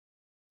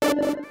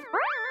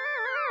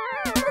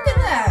Look at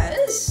that.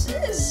 This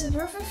is a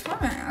perfect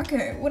format.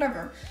 Okay,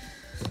 whatever.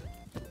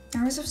 I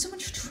always have so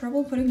much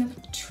trouble putting up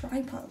a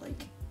tripod.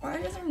 Like, why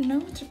are there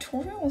no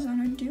tutorials on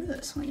how to do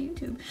this on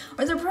YouTube?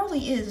 Or there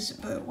probably is,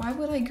 but why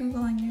would I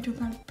Google on YouTube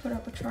how to put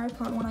up a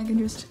tripod when I can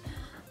just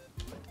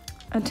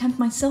attempt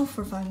myself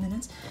for 5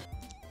 minutes?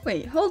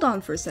 Wait, hold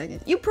on for a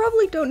second. You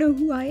probably don't know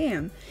who I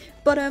am,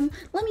 but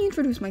let me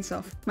introduce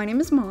myself. My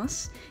name is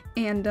Moss,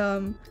 and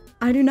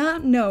I do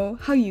not know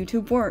how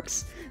YouTube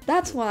works.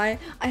 That's why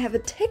I have a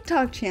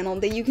TikTok channel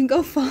that you can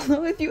go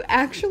follow if you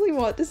actually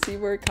want to see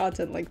more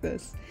content like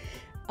this.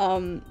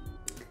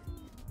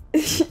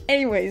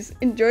 Anyways,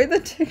 enjoy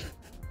the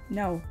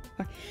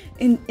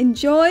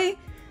enjoy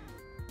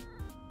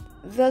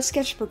the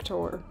sketchbook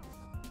tour.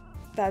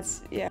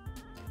 That's, yeah.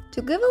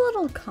 To give a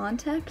little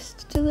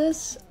context to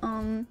this,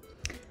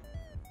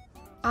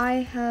 I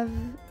have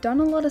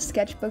done a lot of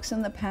sketchbooks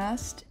in the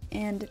past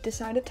and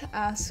decided to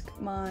ask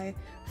my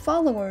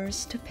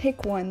followers to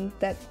pick one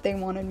that they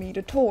wanted me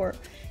to tour.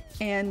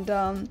 And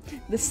the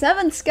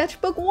 7th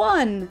sketchbook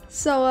won!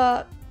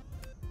 So,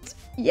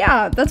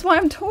 yeah, that's why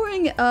I'm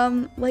touring,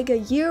 like a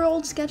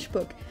year-old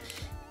sketchbook.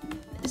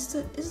 Is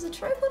the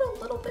tripod a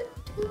little bit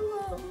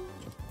too,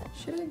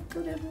 should I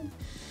go down?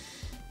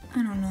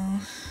 I don't know.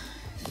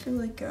 I feel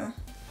like,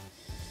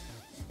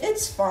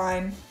 it's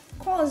fine.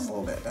 Quality's a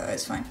little bit better,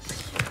 it's fine.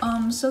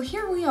 So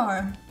here we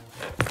are.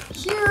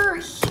 Here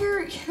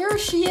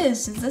she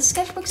is, the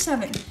Sketchbook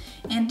 7.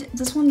 And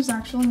this one is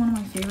actually one of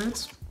my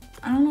favorites.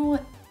 I don't know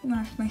what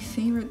my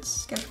favorite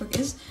sketchbook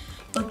is,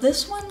 but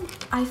this one,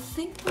 I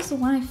think, was the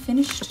one I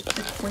finished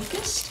the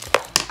quickest.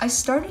 I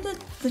started it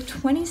the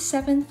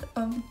 27th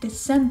of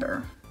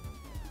December,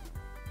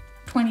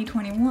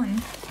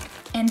 2021,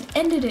 and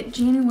ended it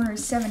January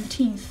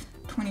 17th,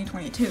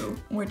 2022,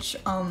 which,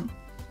 how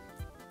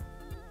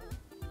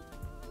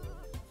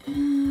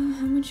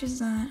much is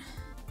that?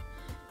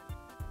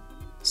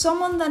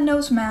 Someone that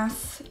knows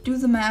math, do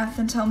the math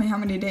and tell me how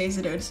many days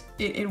it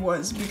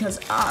was, because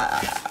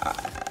I'm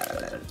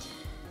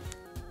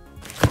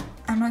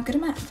not good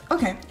at math.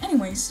 Okay,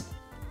 anyways,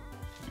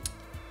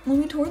 let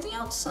me tour the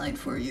outside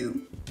for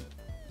you.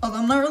 Although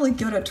I'm not really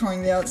good at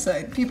touring the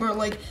outside. People are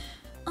like,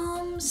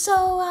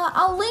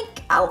 I'll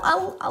link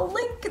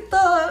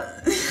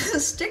the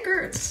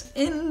stickers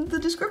in the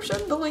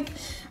description, but like,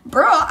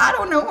 bro, I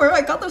don't know where I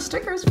got those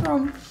stickers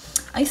from.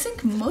 I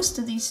think most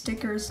of these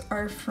stickers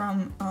are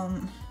from,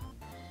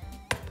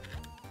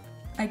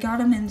 I got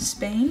them in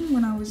Spain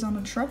when I was on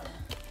a trip.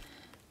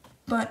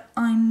 But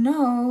I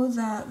know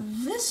that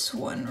this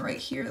one right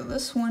here,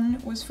 this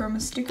one was from a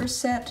sticker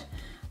set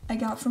I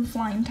got from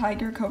Flying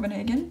Tiger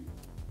Copenhagen.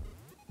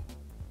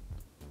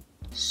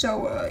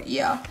 So,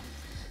 yeah.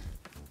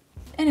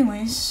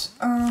 Anyways,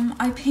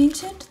 I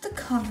painted the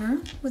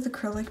cover with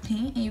acrylic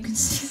paint, and you can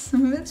see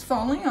some of it's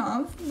falling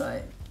off,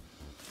 but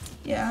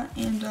yeah,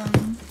 and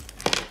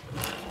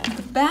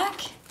the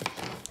back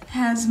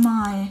has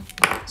my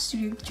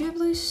Studio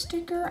Ghibli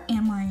sticker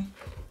and my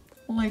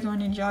Lego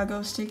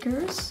Ninjago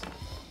stickers.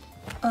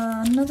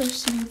 Another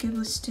Studio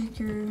Ghibli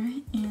sticker,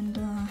 and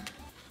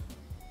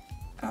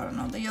I don't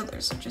know, the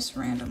others are just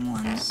random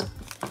ones.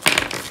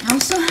 I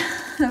also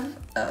have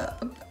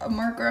a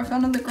marker I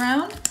found on the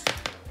ground,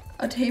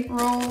 a tape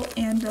roll,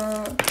 and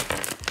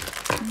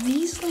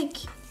these, like,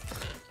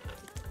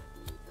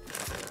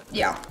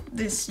 yeah,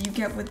 this you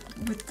get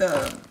with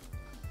the,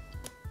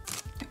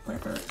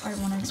 whatever, I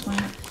want to explain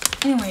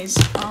it. Anyways,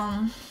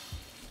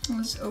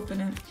 let's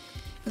open it.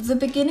 At the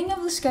beginning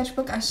of the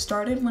sketchbook, I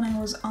started when I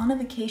was on a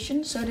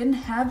vacation, so I didn't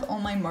have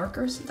all my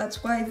markers.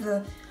 That's why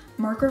the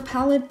marker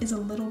palette is a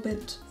little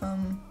bit,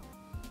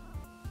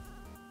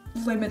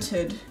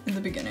 limited in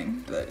the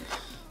beginning, but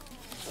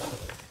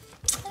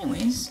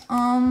anyways,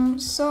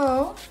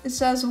 so it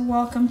says,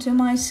 welcome to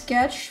my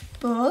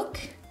sketchbook.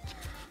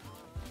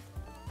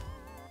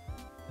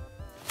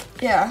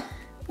 Yeah,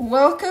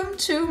 welcome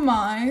to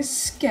my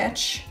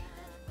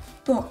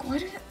sketchbook. Why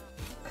did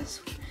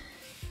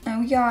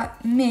and we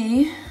got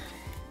me.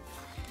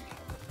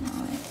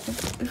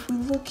 If we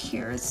look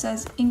here, it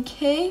says, in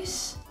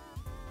case,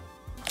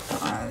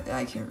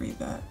 I can't read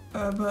that,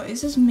 but it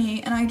says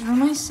me, and I drew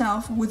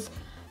myself with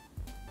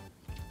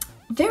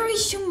very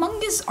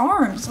humongous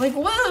arms. Like,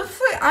 what the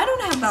fuck? I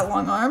don't have that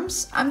long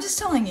arms. I'm just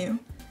telling you.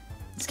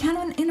 It's kind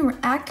of an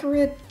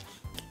inaccurate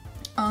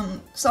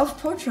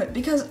self-portrait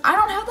because I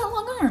don't have that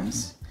long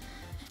arms.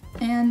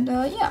 And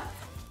yeah.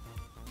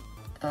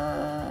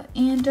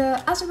 And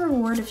as a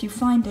reward, if you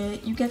find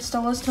it, you get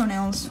Stella's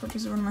toenails, which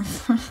is one of my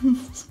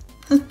friends.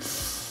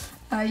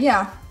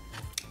 Yeah.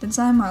 Den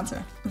zijn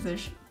maten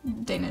with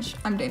Danish.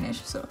 I'm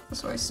Danish, so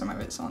that's why some of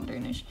it's on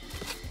Danish.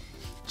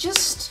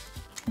 Just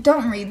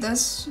don't read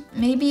this.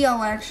 Maybe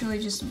I'll actually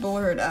just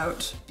blur it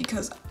out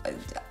because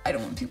I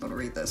don't want people to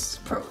read this.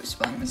 Probably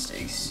spelling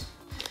mistakes.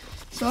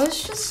 So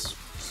let's just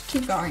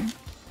keep going.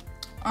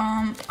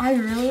 I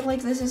really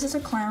like this. This is a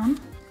clown.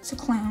 It's a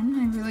clown.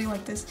 I really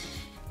like this.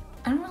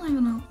 I don't really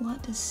have a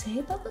lot to say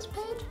about this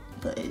page,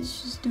 but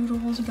it's just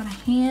doodles. I got a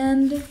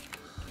hand.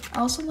 I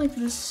also like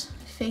this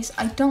face.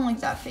 I don't like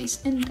that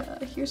face. And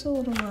here's a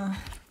little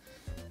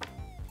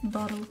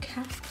bottle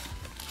cap.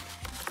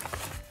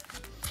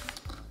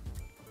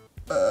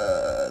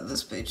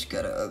 This page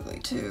got ugly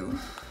too.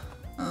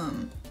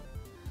 I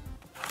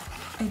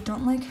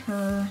don't like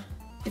her.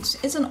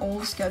 It's an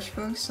old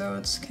sketchbook, so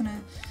it's kind of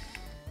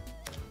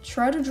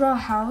try to draw a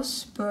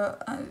house,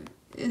 but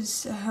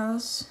it's a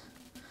house.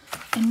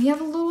 And we have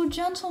a little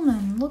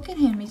gentleman. Look at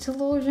him. He's a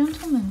little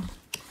gentleman.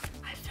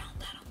 I found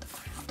that on the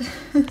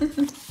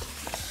ground.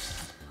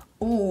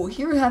 Oh,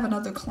 here we have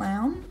another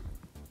clown.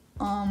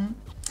 And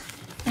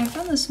I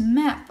found this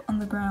map on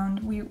the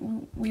ground. We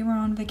were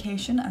on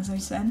vacation, as I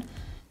said.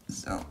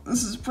 So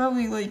this is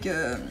probably like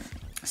a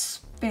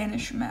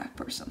Spanish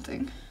map or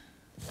something.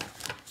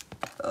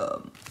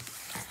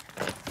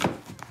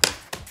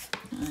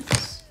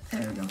 Nice.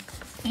 There we go.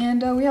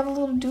 And we have a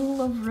little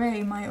doodle of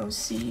Ray, my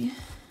OC.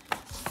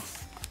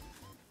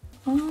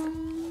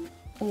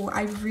 Oh,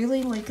 I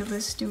really like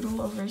this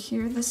doodle over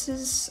here. This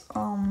is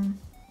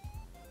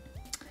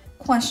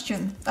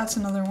Question. That's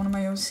another one of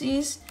my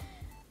OCs.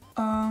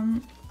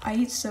 I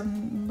eat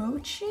some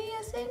mochi,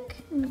 I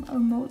think,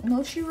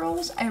 mochi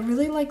rolls. I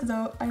really like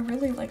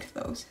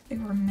those. They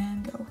were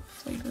mango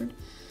flavored.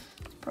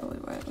 That's probably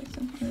why I like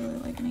them. I really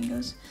like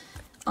mangoes.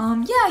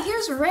 Yeah,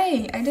 here's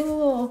Ray. I did a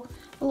little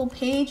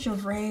page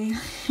of Ray.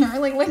 I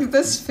really like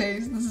this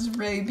face. This is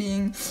Ray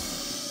being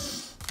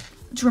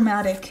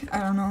dramatic. I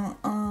don't know.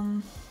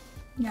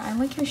 Yeah, I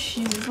like her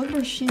shoes. Look at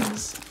her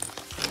shoes.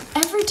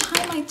 Every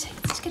time I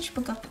take the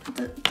sketchbook up,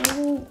 the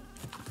little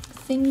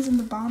things in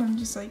the bottom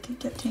just like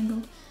get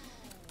tangled.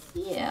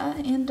 Yeah,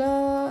 and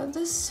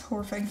this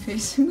horrifying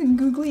face with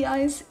googly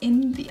eyes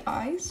in the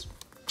eyes.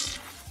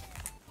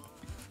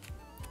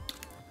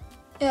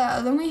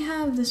 Yeah, then we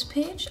have this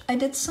page. I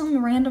did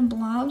some random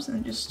blobs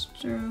and just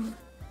drew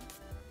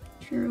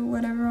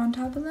whatever on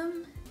top of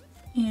them.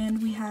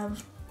 And we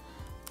have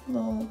a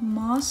little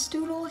moss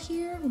doodle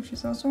here, which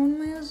is also one of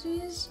my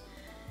OCs.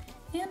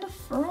 And a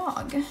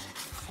frog.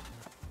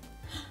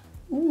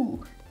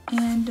 Ooh,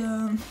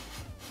 and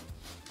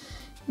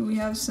we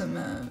have some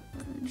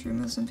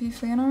Dream SMP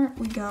fan art.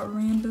 We got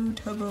Rainbow,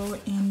 Tubbo,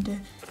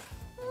 and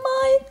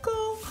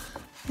Michael.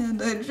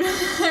 And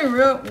I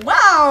wrote,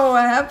 wow,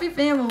 a happy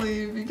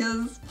family,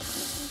 because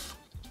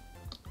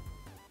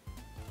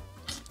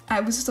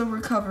I was still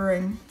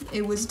recovering.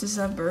 It was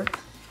December.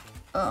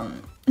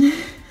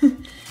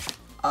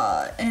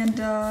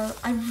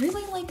 I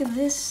really like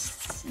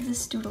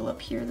this doodle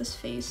up here, this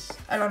face.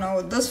 I don't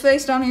know, this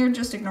face down here,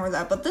 just ignore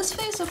that. But this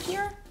face up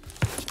here,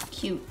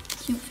 cute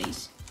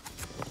face.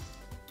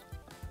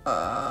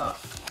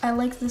 I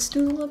like this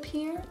doodle up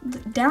here.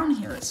 Down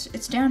here,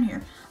 it's down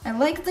here. I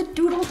like the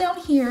doodle down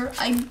here.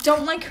 I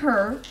don't like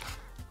her.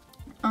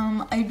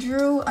 I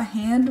drew a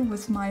hand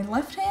with my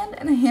left hand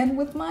and a hand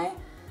with my,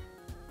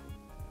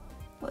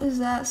 what does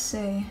that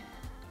say?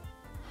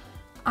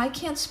 I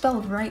can't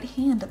spell right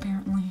hand,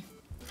 apparently.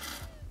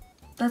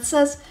 That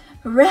says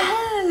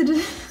red.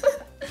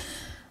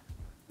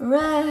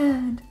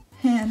 Red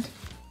hand.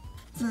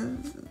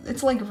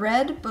 It's like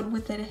red, but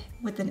with an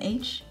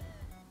H.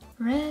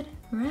 Red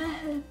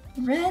hand.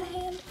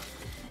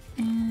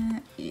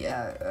 And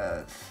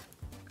yeah,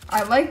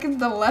 I like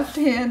the left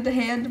hand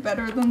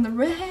better than the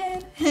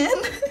red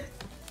hand.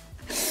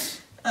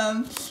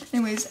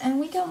 Anyways, and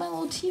we got my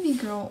little TV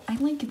girl. I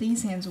like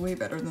these hands way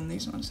better than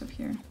these ones up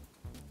here.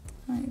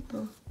 Alright,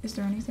 Bill. Is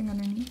there anything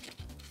underneath?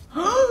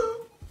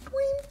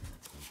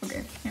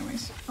 Okay,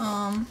 anyways.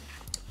 Oh,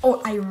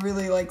 I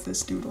really like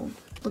this doodle.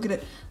 Look at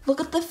it. Look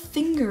at the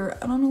finger.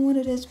 I don't know what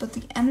it is, but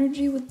the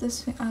energy with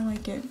this, I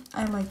like it.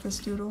 I like this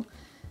doodle.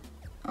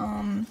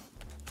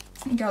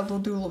 We got a little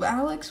doodle of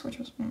Alex, which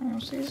was one of my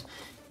OCs.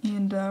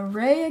 And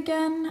Ray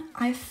again.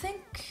 I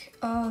think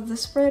the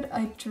spread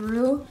I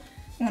drew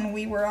when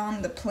we were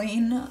on the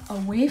plane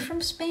away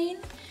from Spain,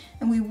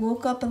 and we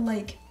woke up at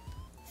like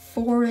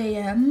 4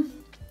 a.m.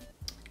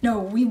 No,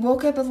 we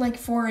woke up at like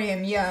 4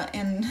 a.m. Yeah,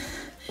 and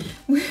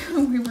we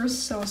were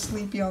so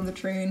sleepy on the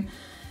train.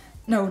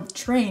 No,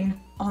 train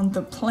on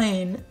the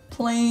plane.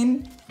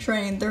 Plane,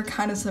 train, they're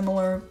kind of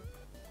similar.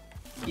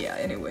 Yeah,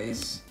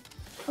 anyways.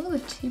 Oh, look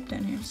at the tape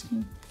down here.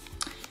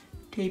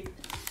 Tape.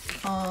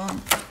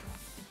 And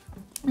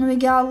we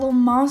got a little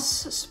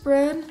moss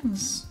spread.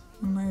 This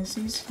one of my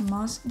OCs,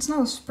 moss. It's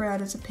not a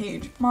spread, it's a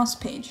page. Moss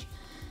page.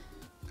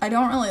 I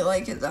don't really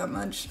like it that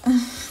much.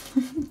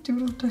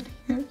 Doodle down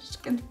here,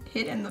 just get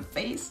hit in the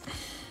face.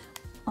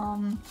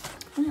 And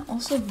I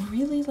also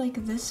really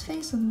like this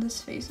face and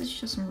this face. It's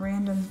just some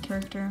random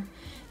character.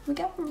 We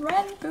got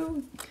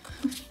Rainbow.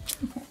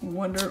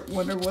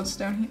 wonder what's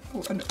down here.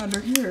 Oh, under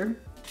here.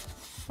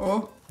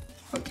 Oh,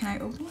 what, can I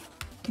open it?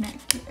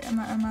 Am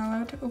I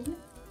allowed to open it?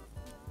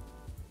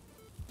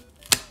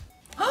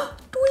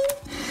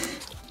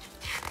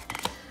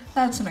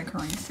 That's an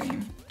occurring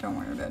theme. Don't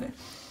worry about it.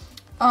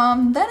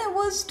 Then it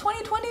was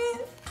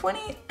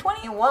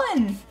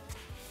 2021.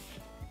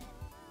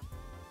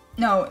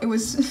 No, it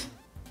was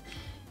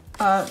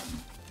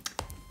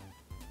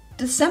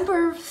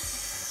December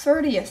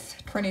 30th,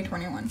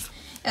 2021.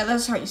 Yeah,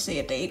 that's how you say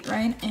a date,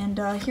 right? And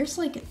here's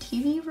like a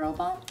TV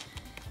robot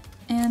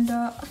and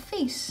a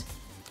face.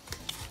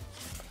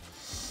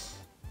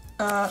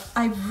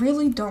 I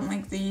really don't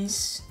like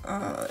these.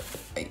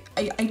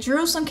 I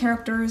drew some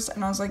characters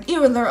and I was like,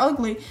 ew, they're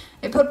ugly.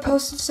 I put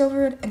post-its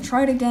over it and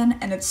tried again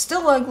and it's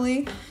still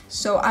ugly,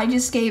 so I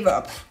just gave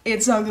up.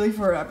 It's ugly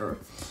forever.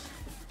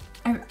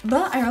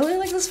 But I really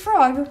like this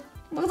frog.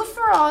 Look at the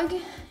frog.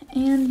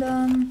 And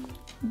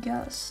we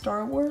got a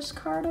Star Wars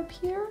card up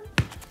here.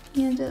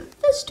 And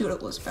this doodle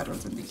was better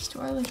than these two.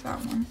 I like that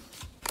one.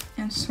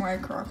 And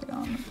Swag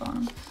Crocodile on the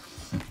bottom.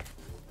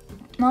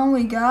 All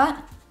we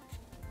got,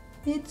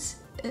 this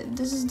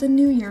is the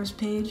New Year's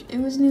page. It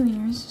was New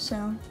Year's,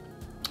 so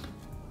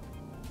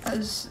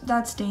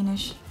that's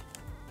Danish.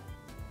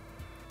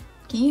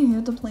 Can you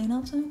hear the plane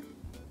outside?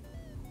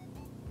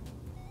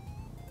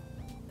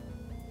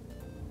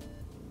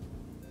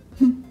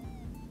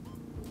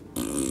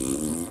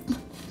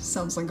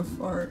 Sounds like a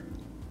fart.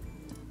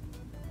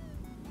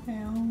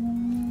 Kind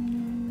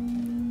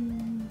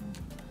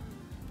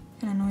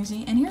of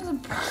noisy. And here's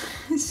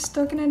a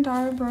stuck an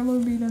entire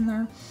Burlo bead in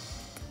there.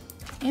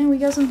 And we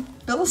got some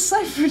Bill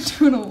Cipher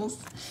doodles.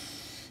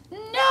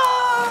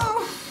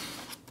 No!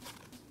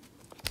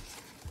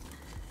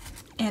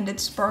 And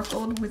it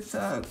sparkled with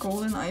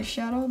golden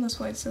eyeshadow. That's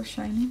why it's so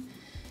shiny.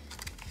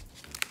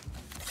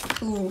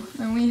 Ooh,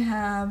 and we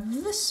have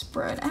this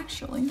spread,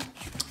 actually.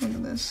 Look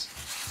at this.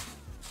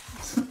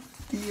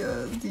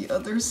 The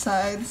other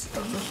sides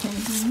of the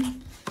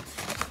painting.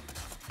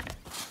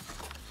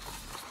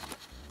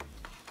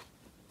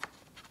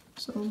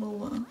 So a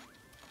little,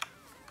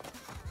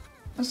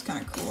 that's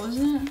kind of cool,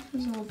 isn't it?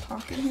 There's a little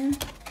pocket here.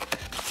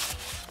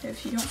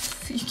 If you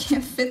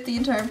can't fit the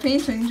entire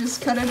painting,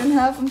 just cut it in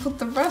half and put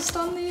the rest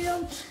on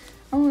the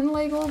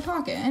like little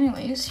pocket.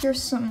 Anyways,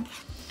 here's some.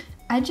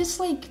 I just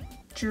like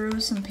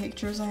drew some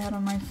pictures I had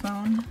on my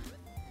phone.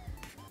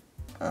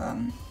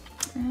 And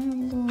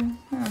a little,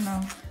 I don't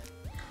know.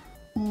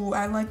 Ooh,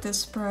 I like this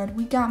spread.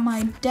 We got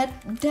my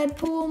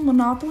Deadpool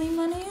Monopoly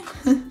money.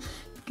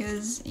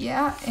 Because,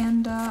 yeah,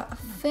 and a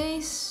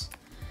face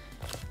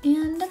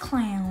and a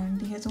clown.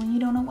 Because when you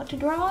don't know what to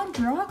draw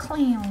a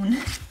clown.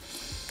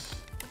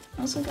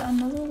 I also got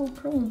another little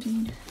pearl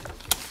bead.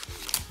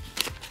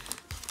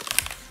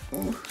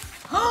 Ooh.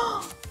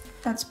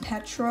 That's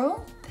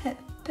Petro.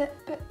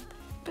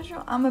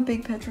 Petro. I'm a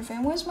big Petro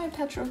fan. Where's my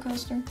Petro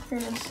coaster? Here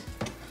it is.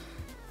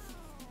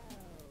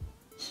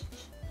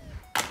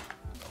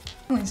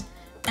 Anyways,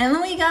 and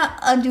then we got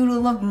a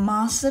doodle of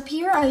moss up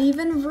here. I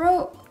even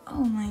wrote,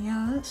 oh my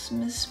god, that's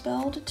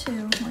misspelled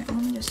too. Wait,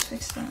 let me just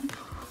fix that.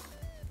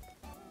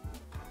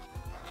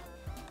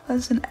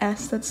 That's an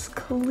S, that's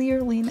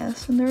clearly an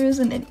S, and there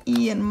isn't an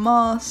E in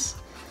moss.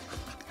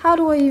 How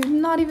do I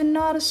not even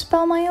know how to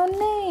spell my own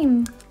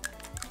name?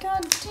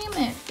 God damn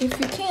it. If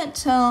you can't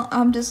tell,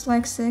 I'm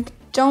dyslexic.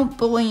 Don't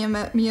bully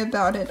me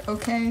about it,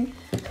 okay?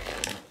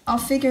 I'll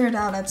figure it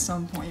out at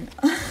some point.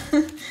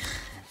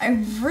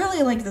 I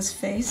really like this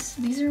face.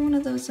 These are one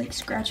of those like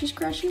scratchy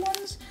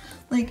ones.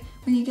 Like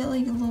when you get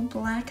like a little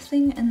black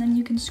thing and then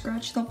you can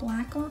scratch the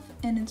black off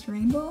and it's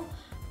rainbow.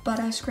 But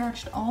I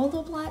scratched all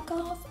the black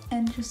off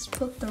and just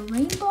put the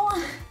rainbow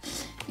on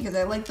because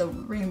I like the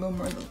rainbow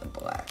more than the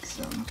black,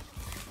 so.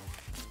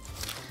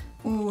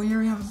 Ooh, here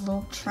we have a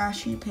little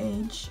trashy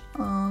page.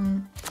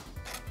 Got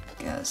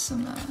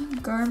some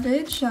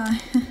garbage I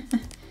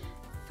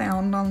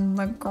found on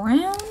the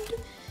ground.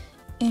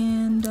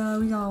 And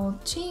we got a little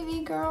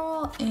TV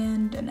girl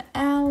and an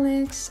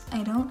Alex.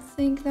 I don't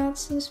think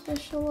that's the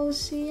special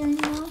OC, I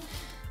know.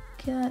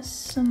 Got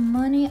some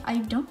money. I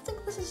don't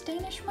think this is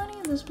Danish money.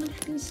 This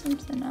must be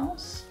something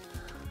else.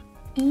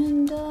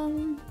 And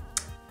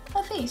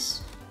a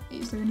face.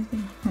 Is there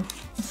anything?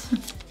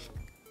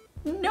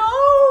 No,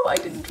 I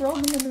didn't draw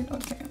him in there.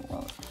 Okay,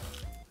 well.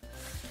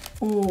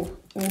 Ooh,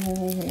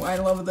 I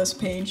love this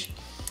page.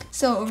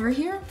 So over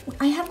here,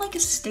 I had like a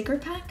sticker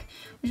pack,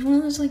 which one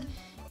of those like,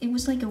 it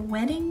was like a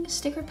wedding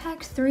sticker pack,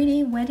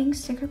 3D wedding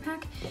sticker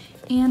pack.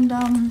 And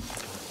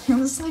it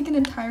was like an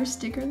entire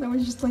sticker that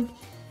was just like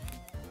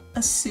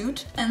a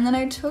suit. And then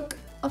I took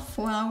a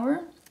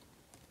flower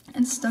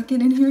and stuck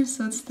it in here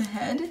so it's the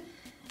head.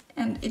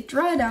 And it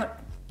dried out.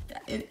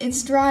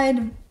 It's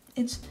dried.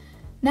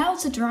 Now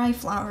it's a dry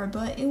flower,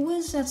 but it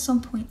was at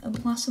some point a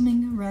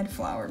blossoming red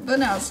flower. But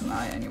now it's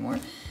not anymore.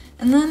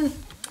 And then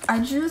I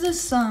drew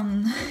this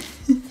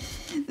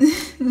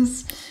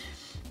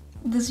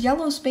this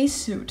yellow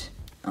spacesuit,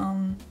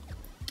 and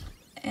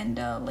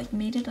like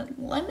made it a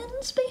lemon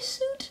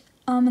spacesuit.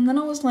 And then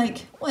I was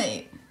like,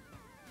 wait,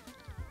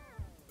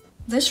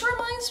 this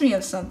reminds me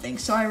of something.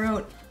 So I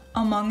wrote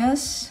Among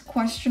Us ?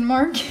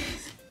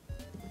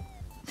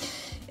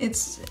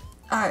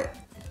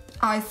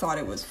 I thought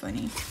it was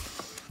funny.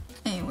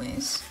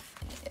 Anyways,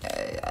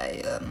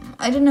 I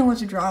didn't know what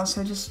to draw,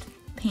 so I just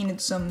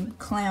painted some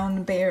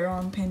clown bear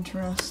on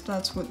Pinterest.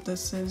 That's what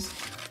this is.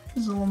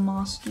 This is a little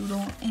moss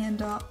doodle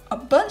and a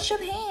bunch of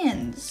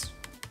hands.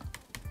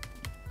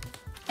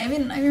 I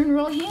even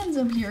wrote hands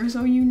up here,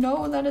 so you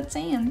know that it's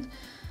hands.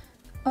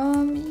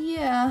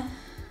 Yeah.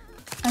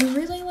 I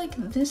really like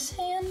this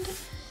hand.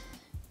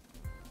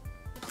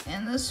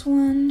 And this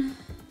one.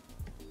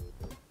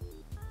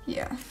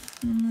 Yeah,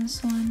 and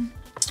this one.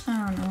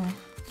 I don't know.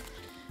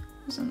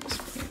 What's on this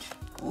page?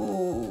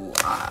 Oh,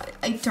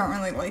 I don't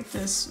really like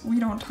this. We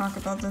don't talk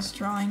about this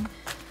drawing.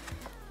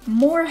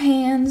 More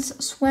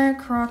hands, swag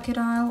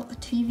crocodile, a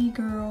TV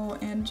girl,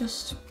 and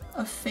just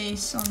a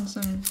face on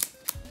some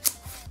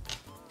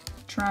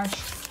trash.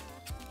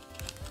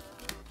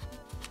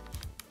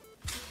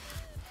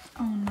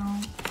 Oh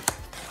no.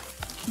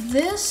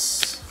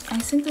 This, I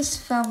think this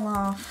fell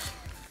off.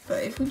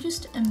 But if we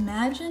just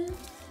imagine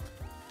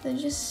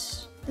that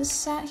this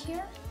sat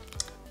here,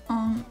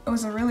 it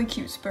was a really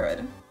cute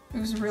spread. It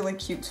was a really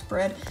cute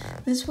spread.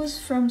 This was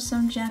from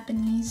some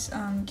Japanese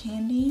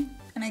candy,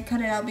 and I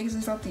cut it out because I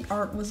thought the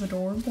art was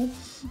adorable.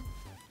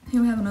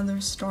 Here we have another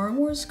Star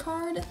Wars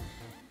card,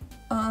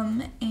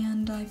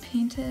 and I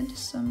painted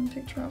some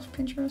picture off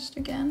Pinterest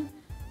again.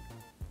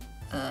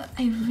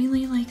 I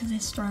really like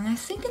this drawing. I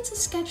think it's a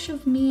sketch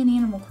of me in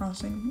Animal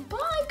Crossing,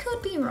 but I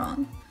could be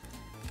wrong.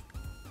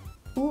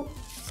 Ooh,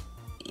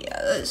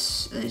 yeah,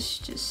 this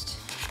just.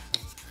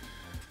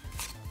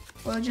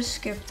 We'll just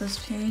skip this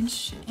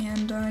page,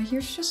 and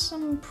here's just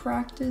some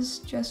practice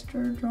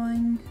gesture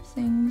drawing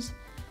things.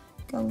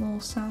 Got a little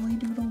Sally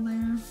doodle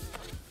there,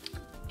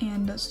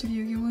 and a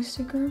Studio Ghibli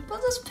sticker.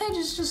 But this page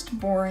is just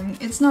boring.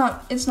 It's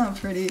not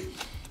pretty,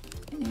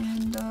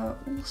 and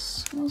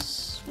we'll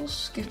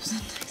skip the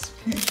next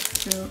page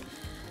too.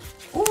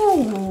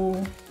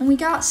 Ooh, and we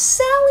got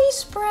Sally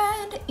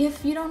spread.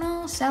 If you don't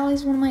know,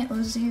 Sally's one of my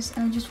Uzzies,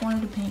 and I just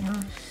wanted to paint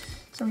her.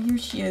 So here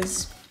she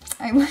is.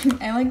 I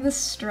like the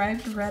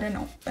striped red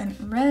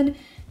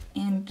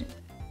and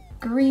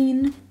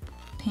green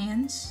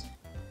pants.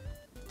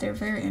 They're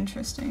very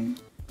interesting.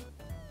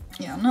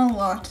 Yeah, not a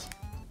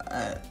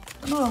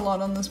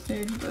lot on this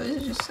page, but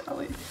it's just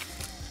Sally.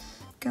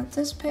 Got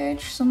this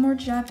page, some more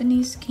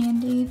Japanese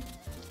candy.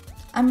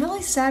 I'm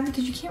really sad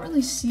because you can't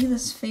really see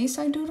this face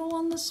I doodle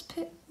on this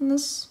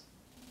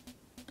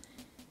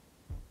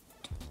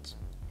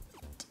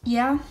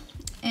Yeah,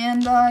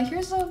 and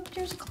here's a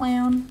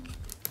clown.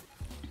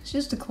 It's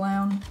just a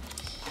clown.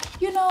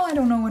 You know, I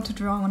don't know what to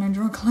draw when I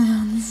draw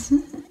clowns.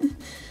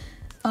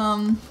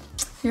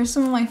 Here's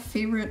some of my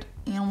favorite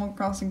Animal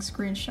Crossing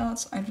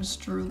screenshots. I just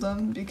drew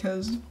them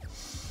because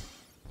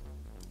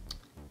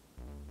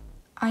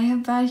I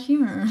have bad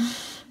humor.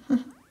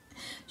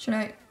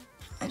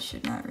 I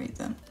should not read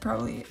them.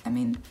 Probably, I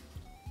mean,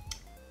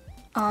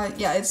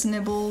 yeah, it's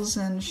Nibbles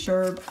and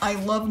Sherb. I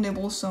love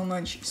Nibbles so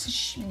much.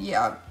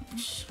 Yeah.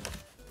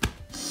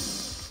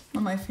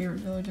 One of my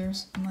favorite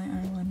villagers on my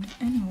island.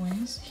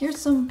 Anyways, here's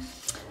some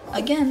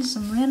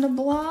random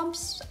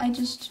blobs. I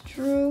just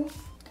drew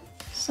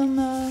some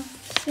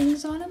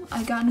things on them.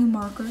 I got new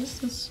markers,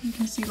 so you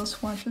can see the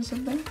swatches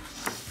of them.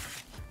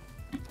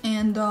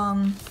 And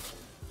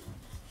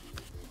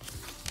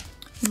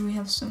here we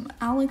have some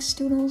Alex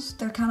doodles.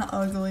 They're kind of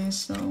ugly,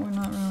 so we're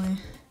not really.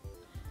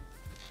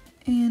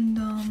 And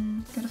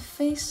got a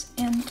face,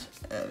 and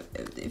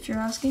if you're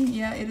asking,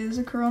 yeah, it is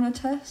a corona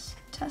test,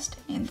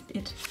 and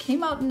it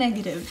came out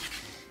negative.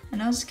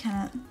 And that was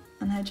kind of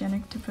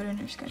unhygienic to put in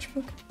your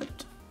sketchbook,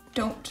 but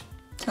don't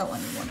tell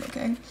anyone,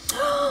 okay?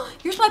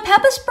 Here's my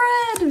Peppa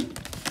spread!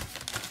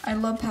 I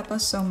love Peppa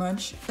so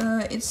much.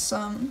 Peppa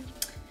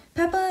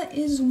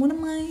is one of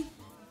my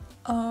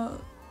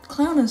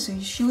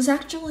clownesses. She was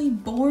actually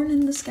born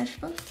in the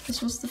sketchbook.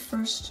 This was the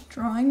first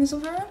drawings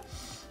of her.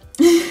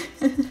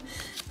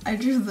 I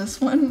drew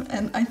this one,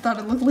 and I thought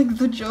it looked like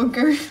the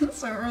Joker,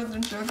 so I wrote the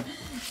Joker.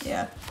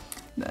 Yeah,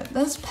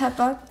 that's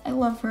Peppa. I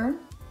love her.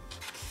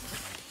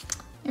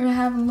 Here I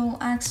have a little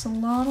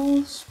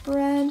axolotl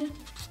spread.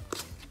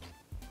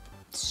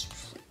 This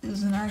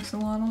is an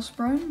axolotl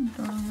spread.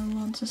 Don't have a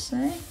lot to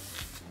say.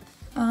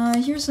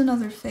 Here's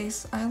another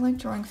face. I like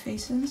drawing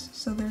faces,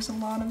 so there's a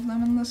lot of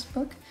them in this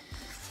book.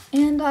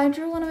 And I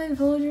drew one of my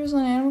villagers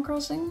on Animal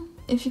Crossing.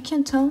 If you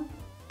can't tell,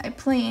 I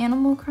play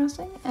Animal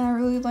Crossing, and I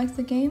really like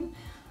the game.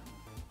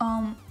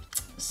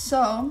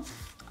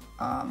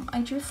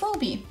 I drew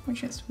Phoebe,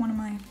 which is one of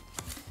my,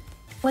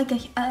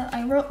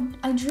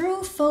 I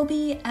drew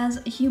Phoebe as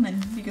a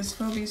human, because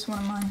Phoebe is one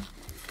of my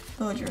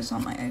villagers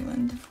on my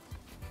island.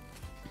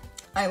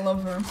 I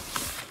love her.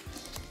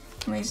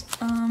 Anyways,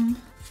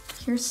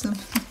 here's some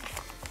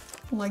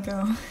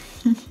Lego.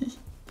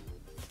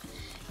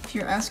 If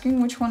you're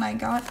asking which one I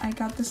got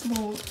the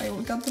little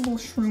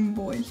shroom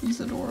boy. He's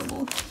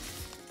adorable.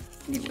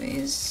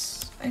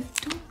 Anyways, I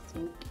don't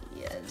think,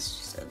 yeah, it's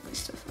just ugly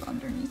stuff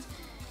underneath.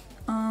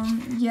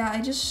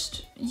 Yeah,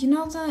 you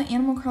know the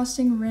Animal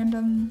Crossing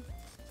random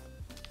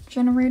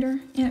generator?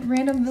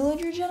 Random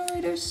villager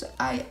generators?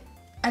 I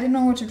didn't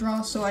know what to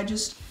draw, so I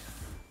just,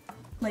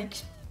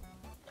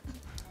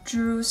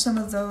 drew some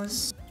of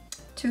those.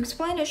 To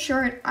explain it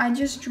short, I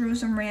just drew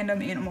some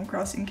random Animal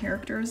Crossing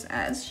characters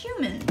as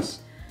humans.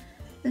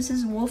 This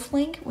is Wolf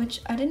Link,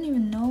 which I didn't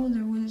even know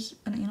there was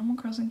an Animal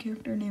Crossing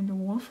character named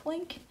Wolf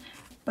Link,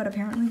 but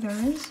apparently there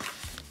is.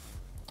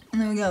 And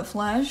then we got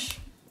Flash,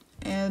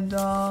 and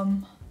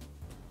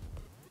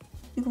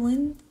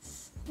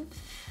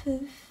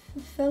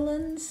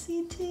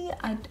Felicity.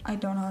 I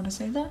don't know how to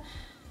say that.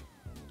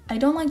 I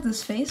don't like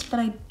this face, but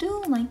I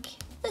do like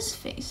this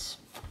face.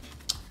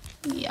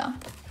 Yeah.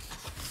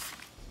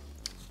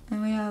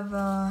 And we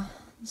have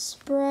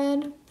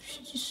spread.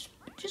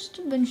 Just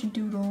a bunch of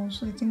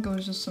doodles. I think it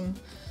was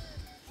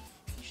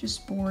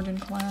just bored in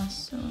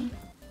class, so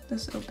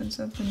this opens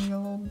up and you get a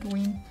little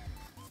dweeb.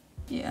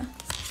 Yeah,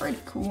 pretty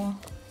cool.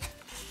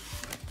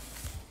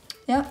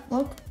 Yep,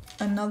 look,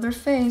 another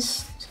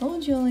face.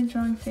 Told you I like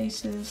drawing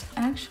faces.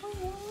 Actually,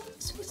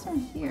 this face not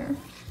here.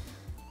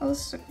 Oh,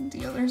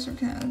 the others are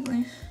kind of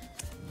ugly.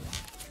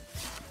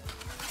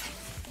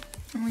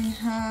 And we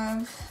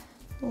have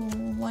a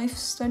little life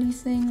study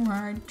thing where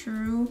I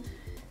drew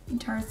the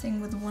entire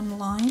thing with one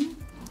line.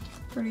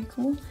 Pretty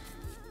cool.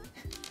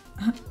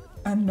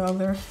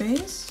 Another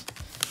face.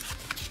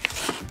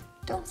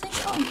 Don't think,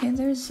 oh, okay,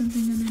 there's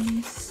something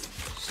underneath.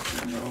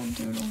 Just a little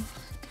doodle,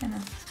 kind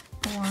of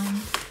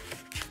boring.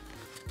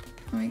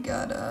 We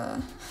got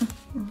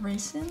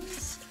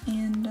raisins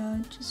and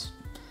just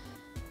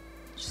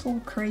a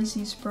little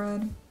crazy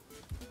spread.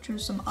 Drew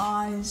some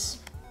eyes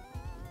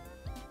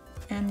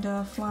and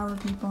flower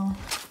people.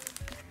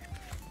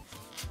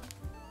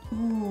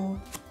 Ooh,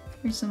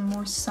 here's some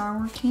more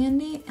sour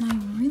candy, and I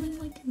really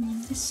like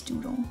this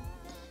doodle.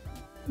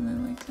 I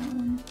really like that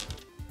one.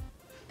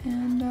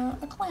 And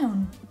a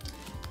clown.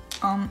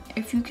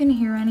 If you can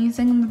hear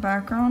anything in the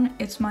background,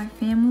 it's my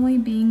family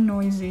being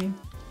noisy.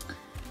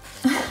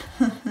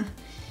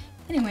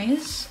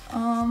 Anyways,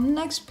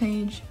 next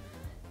page.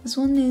 This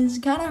one is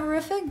kind of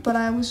horrific, but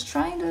I was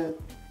trying to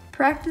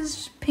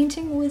practice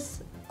painting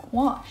with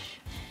gouache.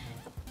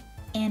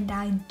 And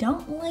I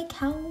don't like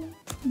how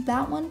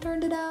that one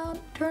turned out.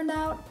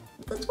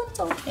 This one's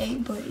okay,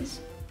 but it's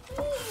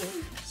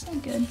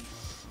not good.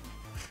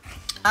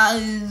 I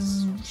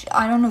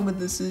don't know what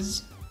this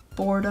is.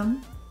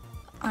 Boredom,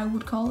 I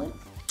would call it.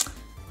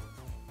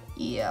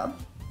 Yeah.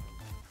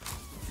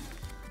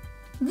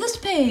 This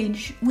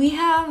page, we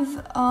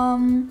have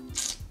some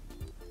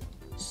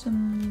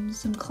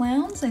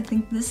clowns. I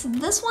think this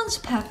one's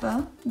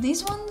Peppa.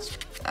 These ones,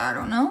 I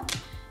don't know.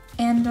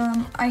 And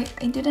I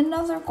did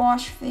another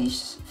gouache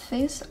face.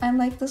 I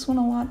like this one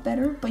a lot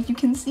better, but you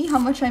can see how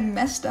much I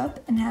messed up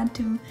and had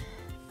to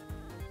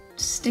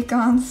stick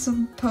on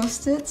some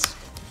Post-its.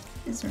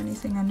 Is there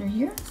anything under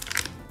here?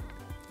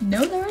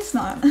 No, there is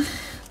not.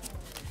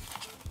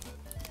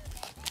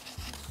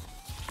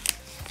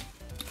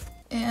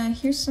 And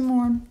here's some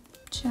more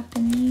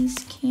Japanese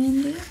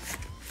candy.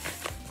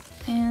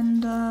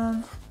 And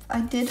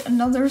I did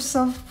another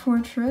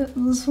self-portrait.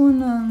 This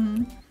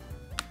one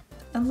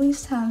at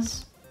least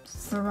has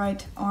the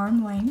right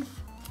arm length.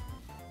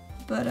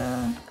 But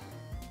I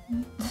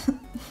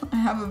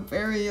have a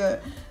very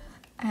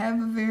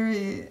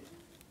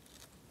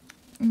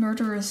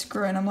murderous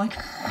grin. I'm like,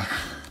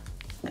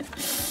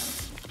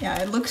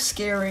 yeah, it looks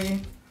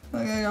scary.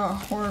 Like I got a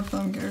horror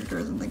film character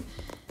or something.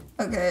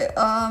 Okay,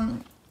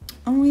 and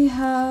we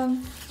have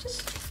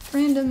just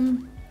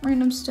random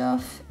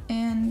stuff,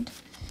 and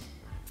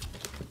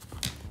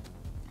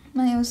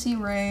my OC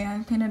Ray.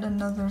 I painted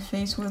another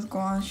face with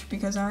gouache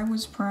because I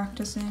was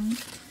practicing.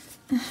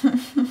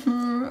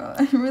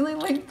 I really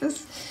like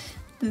this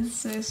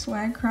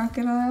swag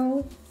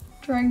crocodile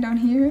drawing down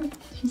here.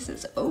 He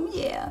says, "Oh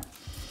yeah."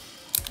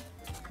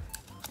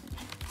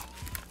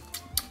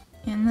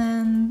 And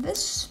then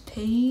this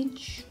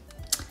page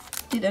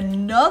did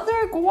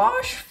another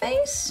gouache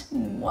face.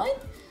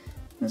 What?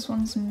 This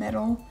one's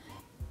metal,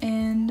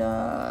 and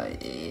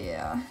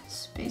yeah,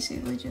 it's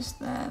basically just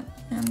that,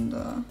 and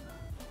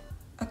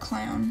a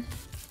clown.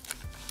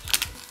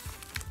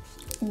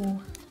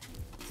 Ooh.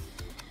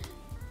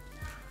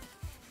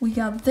 We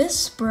got this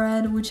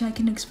spread, which I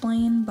can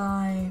explain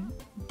by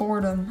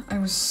boredom. I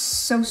was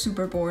so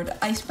super bored.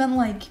 I spent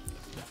like,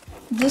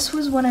 this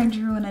was what I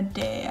drew in a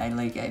day. I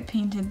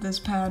painted this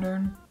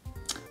pattern.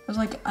 I was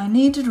like, I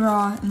need to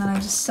draw, and then I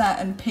just sat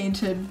and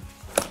painted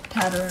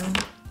pattern.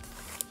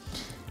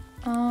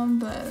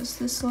 But it's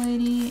this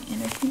lady,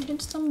 and I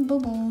painted some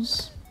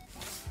bubbles.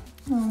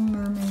 Oh,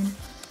 mermaid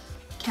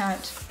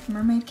cat.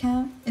 Mermaid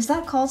cat? Is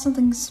that called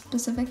something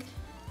specific?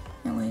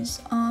 Anyways,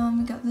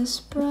 we got this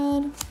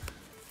spread.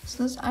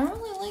 So this, I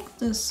really like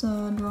this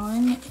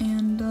drawing,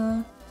 and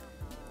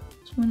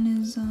this one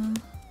is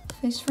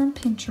face from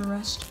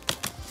Pinterest.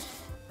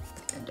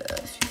 And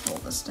if you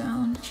fold this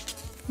down,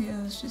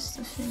 yeah, it's just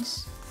the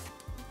face.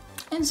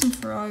 And some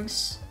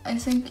frogs. I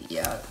think,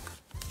 yeah,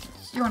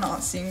 you're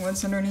not seeing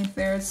what's underneath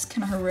there. It's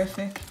kind of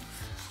horrific.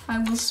 I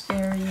will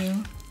spare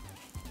you.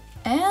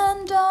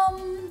 And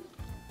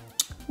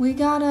we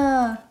got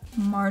a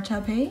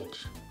Marta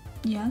page.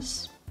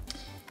 Yes,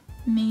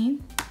 me.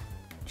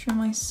 Drew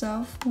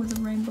myself with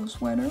a rainbow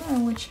sweater. I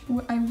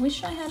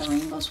wish I had a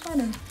rainbow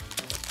sweater.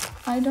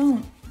 I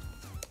don't.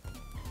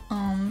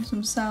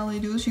 Some Sally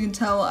doodles. You can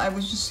tell I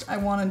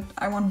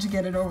wanted to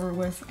get it over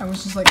with. I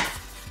was just like,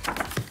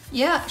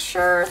 yeah,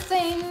 sure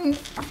thing,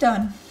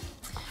 done.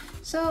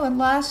 So at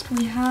last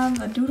we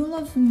have a doodle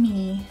of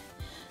me,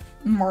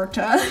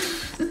 Marta.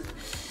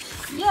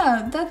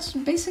 yeah, that's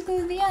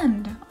basically the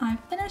end. I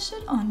finished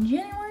it on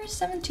January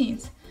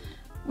 17th,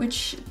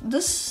 which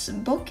this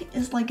book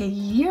is like a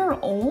year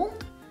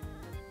old.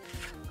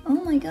 Oh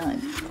my god.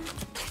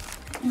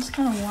 It's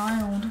kind of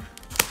wild.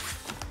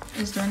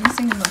 Is there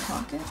anything in the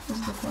pocket,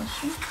 is the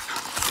question.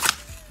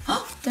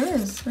 Oh, there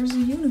is. There's a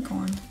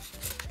unicorn.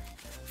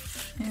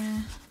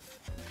 Yeah.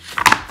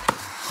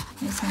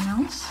 Anything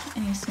else?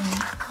 Anything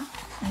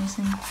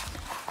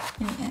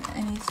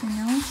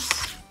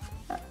else?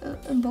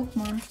 A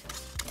bookmark.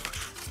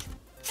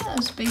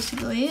 That's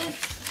basically it.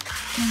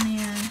 Let me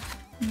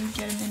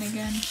get him in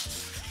again.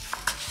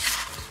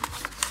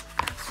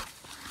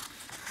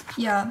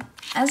 Yeah,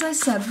 as I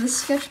said, this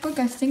sketchbook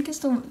I think is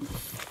the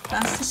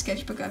fastest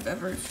sketchbook I've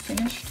ever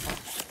finished.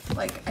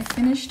 Like, I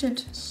finished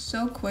it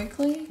so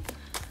quickly.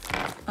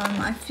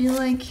 I feel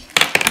like,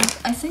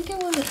 I think it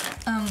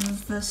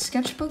was, the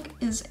sketchbook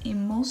is a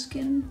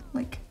Moleskine,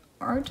 like,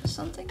 art or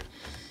something.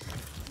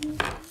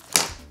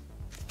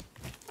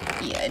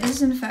 Yeah, it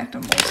is in fact a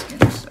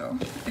Moleskine, so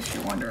if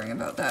you're wondering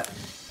about that.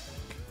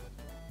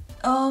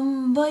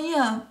 But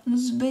yeah,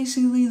 this is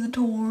basically the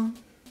tour.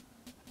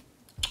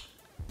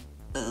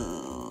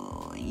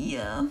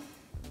 Yeah.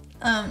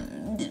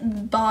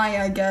 Bye,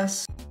 I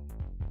guess.